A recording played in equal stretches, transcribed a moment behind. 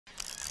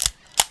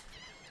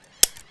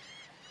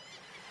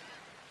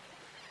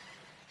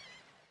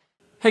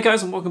Hey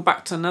guys, and welcome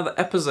back to another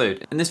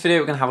episode. In this video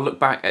we're going to have a look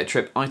back at a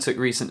trip I took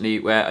recently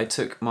where I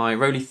took my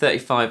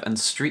Rollei35 and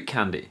street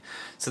candy.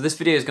 So this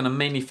video is going to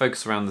mainly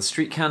focus around the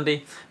street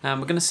candy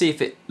and we're going to see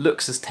if it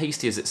looks as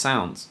tasty as it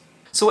sounds.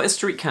 So what is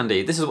street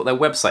candy? This is what their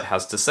website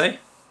has to say.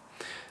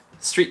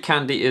 Street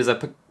candy is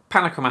a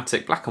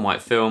panachromatic black and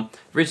white film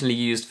originally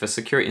used for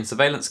security and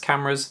surveillance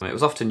cameras. It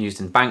was often used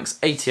in banks,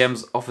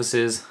 ATMs,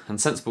 offices and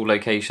sensible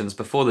locations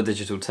before the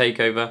digital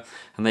takeover,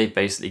 and they've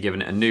basically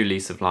given it a new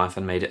lease of life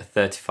and made it a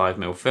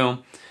 35mm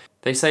film.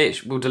 They say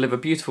it will deliver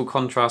beautiful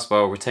contrast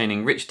while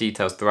retaining rich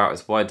details throughout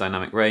its wide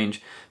dynamic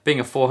range. Being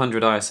a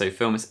 400 ISO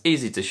film, it's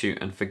easy to shoot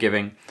and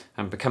forgiving,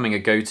 and becoming a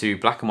go-to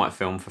black and white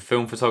film for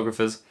film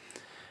photographers.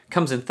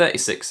 Comes in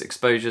 36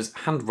 exposures,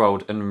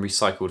 hand-rolled and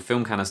recycled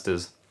film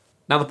canisters.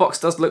 Now the box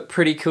does look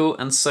pretty cool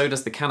and so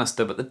does the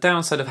canister, but the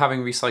downside of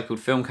having recycled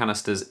film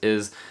canisters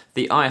is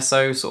the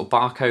ISO sort of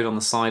barcode on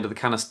the side of the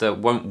canister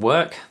won't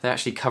work. They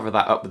actually cover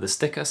that up with a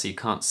sticker so you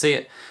can't see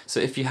it. So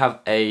if you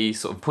have a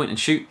sort of point and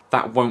shoot,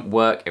 that won't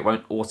work. It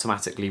won't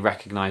automatically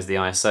recognize the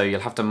ISO. You'll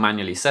have to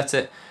manually set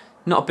it.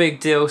 Not a big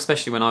deal,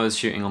 especially when I was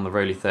shooting on the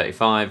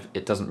Rollei35.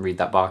 It doesn't read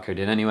that barcode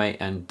in anyway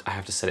and I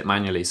have to set it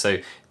manually. So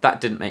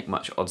that didn't make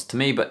much odds to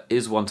me, but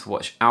is one to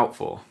watch out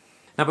for.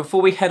 Now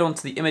before we head on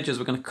to the images,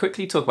 we're going to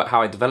quickly talk about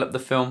how I developed the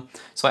film.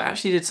 So I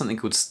actually did something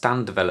called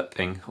stand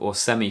developing, or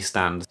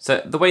semi-stand.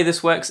 So the way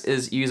this works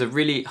is you use a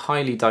really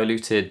highly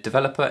diluted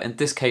developer. In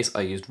this case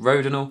I used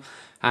Rodinal,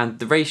 and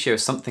the ratio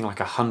is something like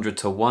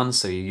 100:1,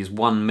 so you use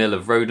 1 ml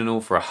of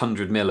Rodinal for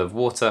 100 ml of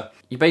water.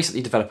 You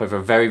basically develop over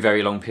a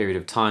very long period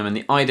of time, and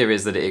the idea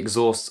is that it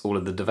exhausts all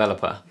of the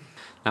developer.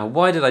 Now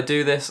why did I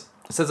do this?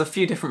 So there's a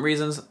few different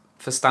reasons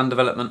for stand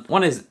development.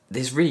 One is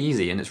it's really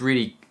easy, and it's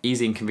really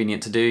easy and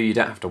convenient to do. You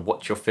don't have to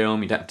watch your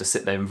film, you don't have to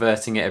sit there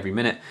inverting it every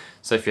minute.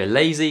 So if you're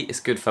lazy, it's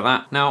good for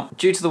that. Now,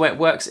 due to the way it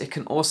works, it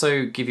can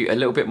also give you a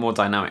little bit more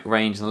dynamic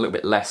range and a little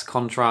bit less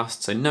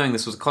contrast. So knowing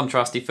this was a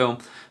contrasty film,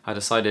 I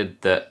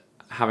decided that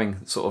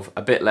having sort of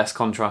a bit less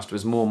contrast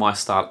was more my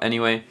style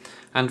anyway.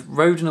 And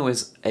Rodinal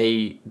is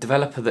a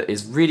developer that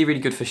is really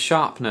good for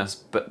sharpness,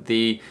 but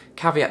the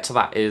caveat to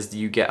that is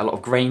you get a lot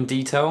of grain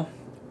detail.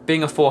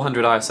 Being a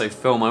 400 ISO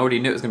film, I already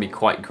knew it was going to be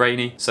quite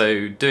grainy,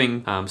 so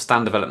doing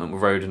stand development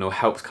with Rodinal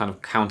helps kind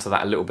of counter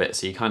that a little bit,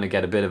 so you kind of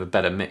get a bit of a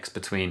better mix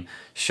between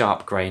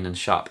sharp grain and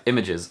sharp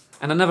images.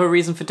 And another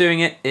reason for doing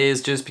it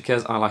is just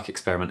because I like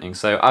experimenting.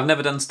 So I've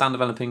never done stand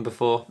developing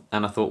before,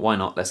 and I thought, why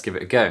not, let's give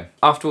it a go.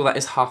 After all, that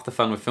is half the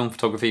fun with film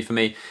photography for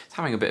me. It's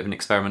having a bit of an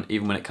experiment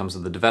even when it comes to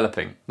the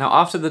developing. Now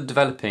after the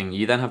developing,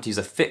 you then have to use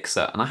a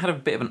fixer, and I had a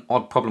bit of an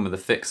odd problem with the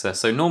fixer.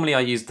 So normally I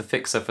use the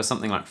fixer for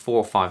something like 4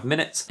 or 5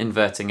 minutes,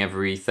 inverting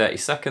every 30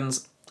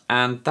 seconds.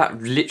 And that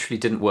literally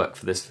didn't work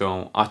for this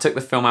film. I took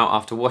the film out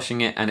after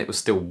washing it and it was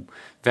still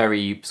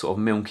very sort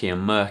of milky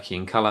and murky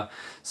in colour.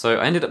 So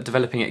I ended up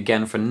developing it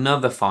again for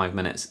another 5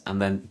 minutes,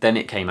 and then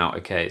it came out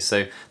okay.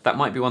 So that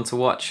might be one to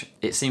watch.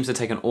 It seems to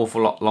take an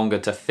awful lot longer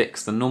to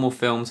fix than normal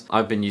films.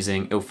 I've been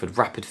using Ilford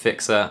Rapid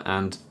Fixer,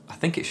 and I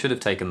think it should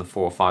have taken the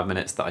 4 or 5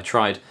 minutes that I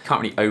tried.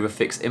 Can't really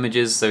overfix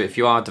images, so if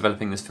you are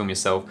developing this film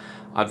yourself,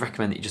 I'd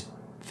recommend that you just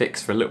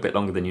fix for a little bit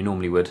longer than you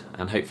normally would,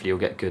 and hopefully you'll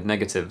get good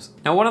negatives.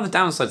 Now one of the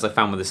downsides I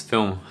found with this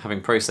film,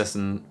 having processed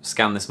and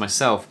scanned this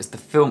myself, is the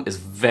film is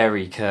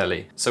very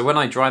curly. So when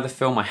I dry the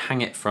film, I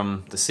hang it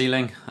from the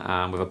ceiling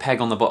with a peg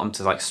on the bottom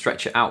to like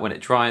stretch it out when it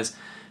dries.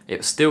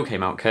 It still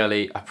came out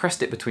curly. I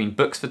pressed it between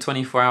books for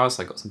 24 hours,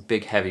 so I got some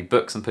big heavy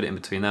books and put it in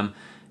between them.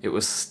 It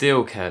was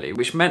still curly,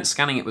 which meant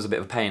scanning it was a bit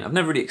of a pain. I've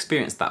never really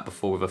experienced that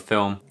before with a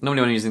film.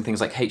 Normally when I'm using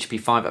things like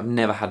HP5, I've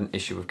never had an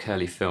issue with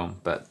curly film,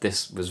 but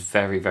this was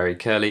very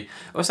curly.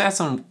 I also had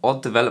some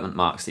odd development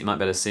marks that you might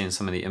be able to see in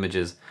some of the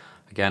images.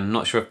 Again,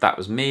 not sure if that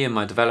was me and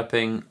my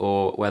developing,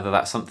 or whether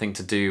that's something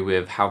to do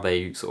with how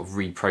they sort of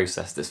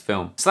reprocessed this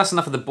film. So that's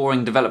enough of the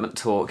boring development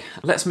talk.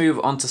 Let's move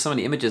on to some of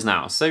the images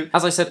now. So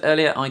as I said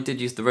earlier, I did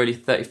use the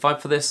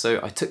Rollei35 for this, so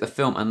I took the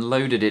film and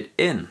loaded it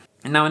in.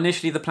 And now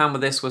initially the plan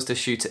with this was to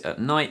shoot it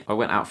at night. I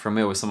went out for a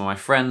meal with some of my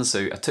friends,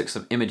 so I took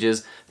some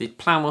images. The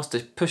plan was to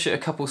push it a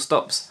couple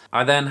stops.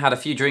 I then had a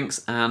few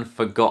drinks and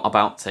forgot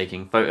about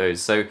taking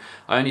photos. So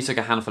I only took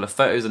a handful of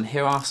photos, and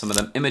here are some of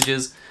them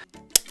images.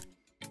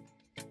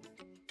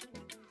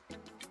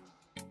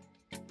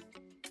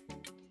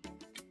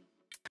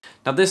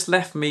 Now this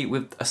left me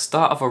with a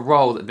start of a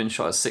roll that had been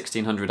shot at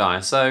 1600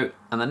 ISO,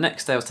 and the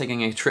next day I was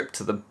taking a trip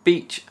to the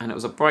beach, and it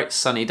was a bright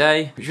sunny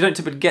day, which you don't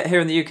typically get here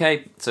in the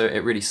UK, so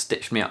it really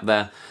stitched me up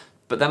there.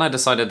 But then I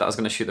decided that I was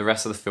going to shoot the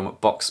rest of the film at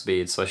box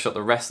speed, so I shot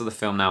the rest of the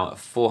film now at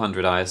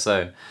 400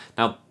 ISO.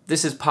 Now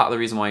this is part of the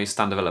reason why I use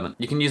stand development.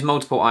 You can use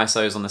multiple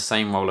ISOs on the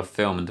same roll of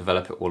film and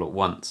develop it all at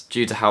once,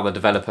 due to how the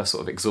developer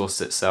sort of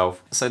exhausts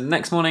itself. So the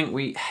next morning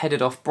we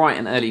headed off bright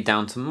and early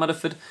down to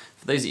Mudderford.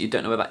 For those of you who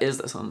don't know where that is,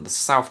 that's on the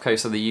south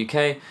coast of the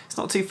UK. It's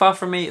not too far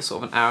from me, it's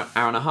sort of an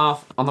hour and a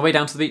half. On the way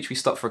down to the beach we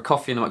stopped for a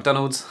coffee in a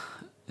McDonald's.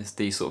 It's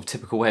the sort of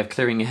typical way of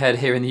clearing your head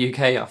here in the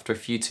UK after a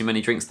few too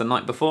many drinks the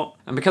night before.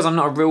 And because I'm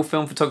not a real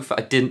film photographer,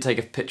 I didn't take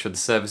a picture of the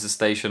services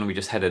station, we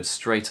just headed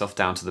straight off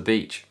down to the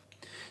beach.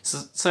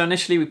 So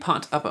initially we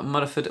parked up at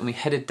Mudderford and we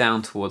headed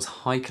down towards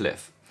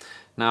Highcliffe.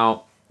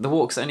 Now, the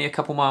walk's only a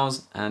couple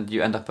miles and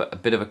you end up at a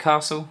bit of a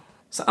castle.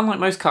 So unlike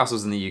most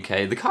castles in the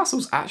UK, the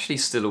castle's actually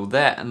still all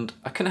there, and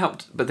I couldn't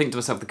help but think to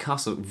myself the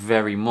castle looked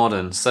very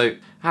modern. So I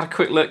had a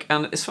quick look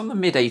and it's from the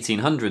mid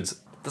 1800s.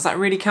 Does that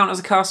really count as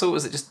a castle, or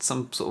is it just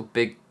some sort of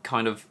big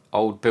kind of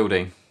old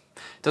building?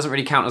 It doesn't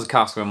really count as a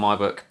castle in my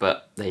book,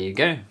 but there you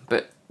go.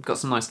 But we've got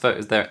some nice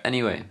photos there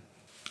anyway.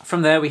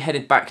 From there we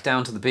headed back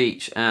down to the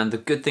beach, and the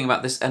good thing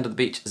about this end of the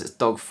beach is it's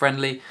dog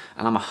friendly,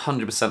 and I'm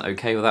 100%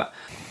 okay with that.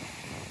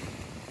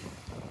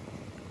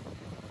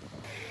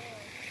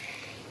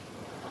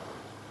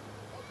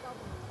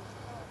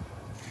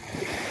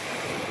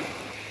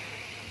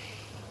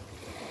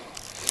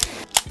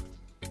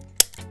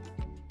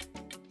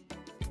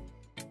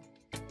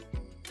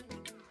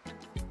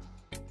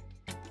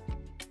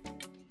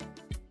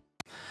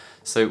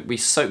 So we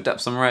soaked up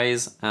some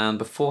rays, and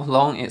before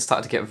long it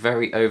started to get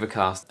very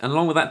overcast. And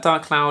along with that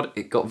dark cloud,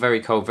 it got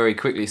very cold very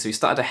quickly, so we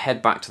started to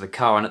head back to the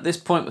car, and at this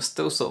point we're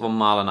still sort of 1.5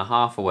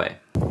 miles away.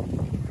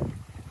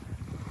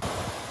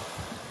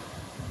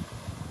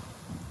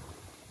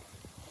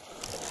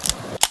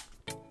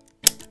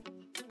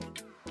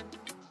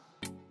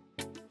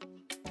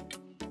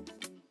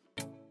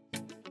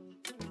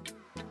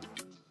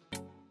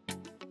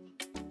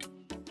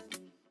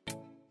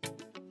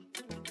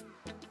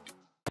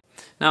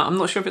 Now, I'm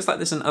not sure if it's like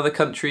this in other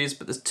countries,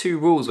 but there's 2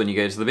 rules when you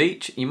go to the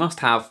beach. You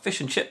must have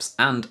fish and chips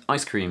and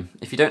ice cream.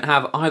 If you don't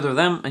have either of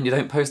them and you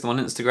don't post them on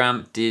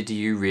Instagram, did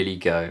you really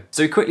go?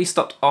 So we quickly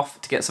stopped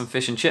off to get some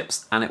fish and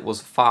chips, and it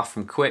was far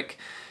from quick.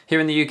 Here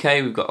in the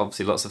UK, we've got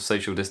obviously lots of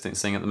social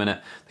distancing at the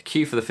minute. The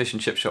queue for the fish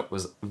and chip shop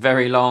was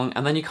very long,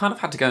 and then you kind of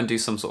had to go and do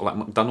some sort of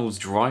like McDonald's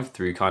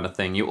drive-through kind of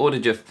thing. You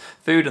ordered your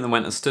food and then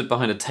went and stood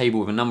behind a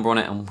table with a number on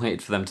it and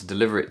waited for them to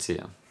deliver it to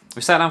you.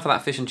 We sat down for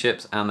that fish and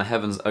chips and the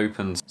heavens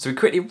opened. So we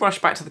quickly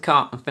rushed back to the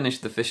car and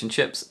finished the fish and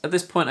chips. At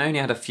this point I only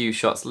had a few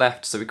shots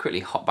left, so we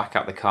quickly hopped back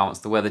out the car once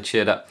the weather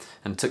cheered up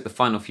and took the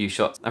final few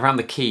shots around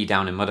the quay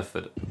down in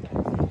Mudderford.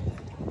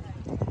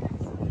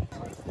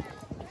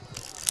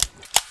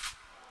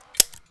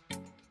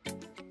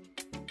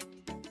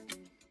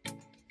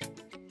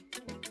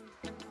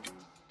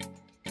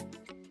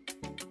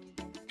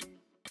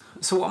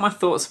 So what are my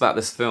thoughts about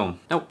this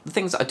film? Now, the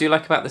things that I do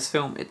like about this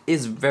film, it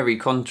is very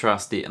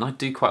contrasty, and I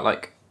do quite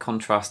like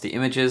contrasty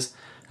images,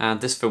 and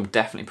this film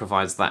definitely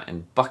provides that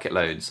in bucket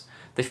loads.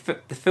 The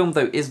film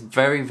though is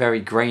very,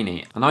 very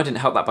grainy, and I didn't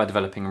help that by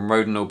developing in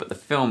road and all, but the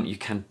film, you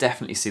can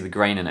definitely see the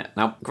grain in it.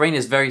 Now, grain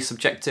is very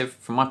subjective.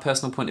 From my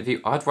personal point of view,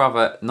 I'd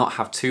rather not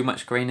have too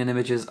much grain in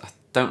images. I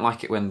don't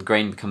like it when the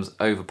grain becomes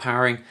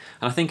overpowering,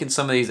 and I think in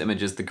some of these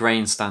images the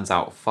grain stands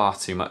out far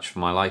too much for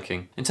my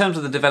liking. In terms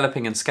of the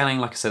developing and scanning,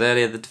 like I said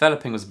earlier, the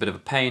developing was a bit of a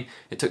pain.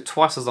 It took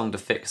twice as long to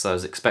fix as I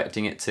was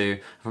expecting it to.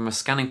 From a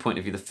scanning point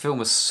of view, the film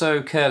was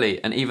so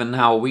curly, and even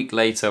now, a week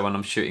later when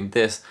I'm shooting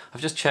this, I've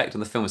just checked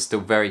and the film is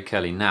still very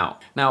curly now.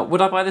 Now, would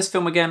I buy this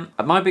film again?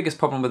 My biggest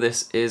problem with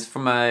this is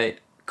from a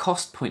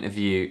cost point of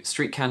view.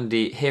 Street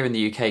Candy here in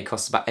the UK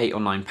costs about £8 or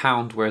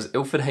 £9, whereas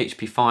Ilford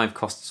HP5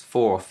 costs £4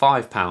 or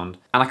 £5.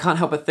 And I can't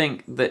help but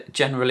think that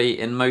generally,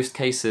 in most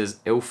cases,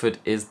 Ilford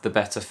is the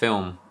better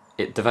film.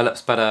 It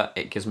develops better,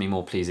 it gives me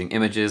more pleasing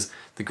images,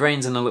 the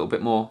grain's in a little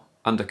bit more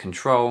under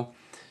control.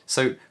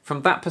 So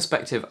from that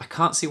perspective, I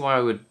can't see why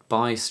I would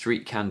buy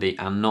Street Candy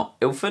and not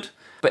Ilford.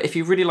 But if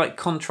you really like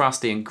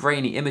contrasty and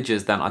grainy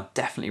images, then I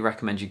definitely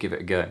recommend you give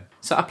it a go.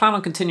 So I plan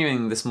on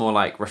continuing this more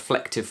like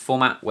reflective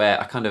format where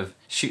I kind of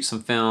shoot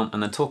some film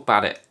and then talk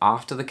about it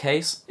after the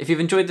case. If you've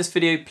enjoyed this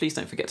video, please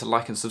don't forget to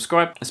like and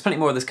subscribe. There's plenty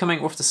more of this coming.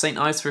 We're off to St.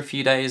 Ives for a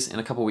few days in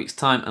a couple of weeks'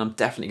 time, and I'm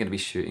definitely going to be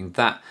shooting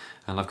that.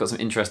 And I've got some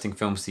interesting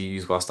films to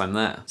use whilst I'm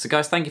there. So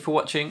guys, thank you for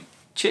watching.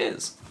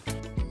 Cheers!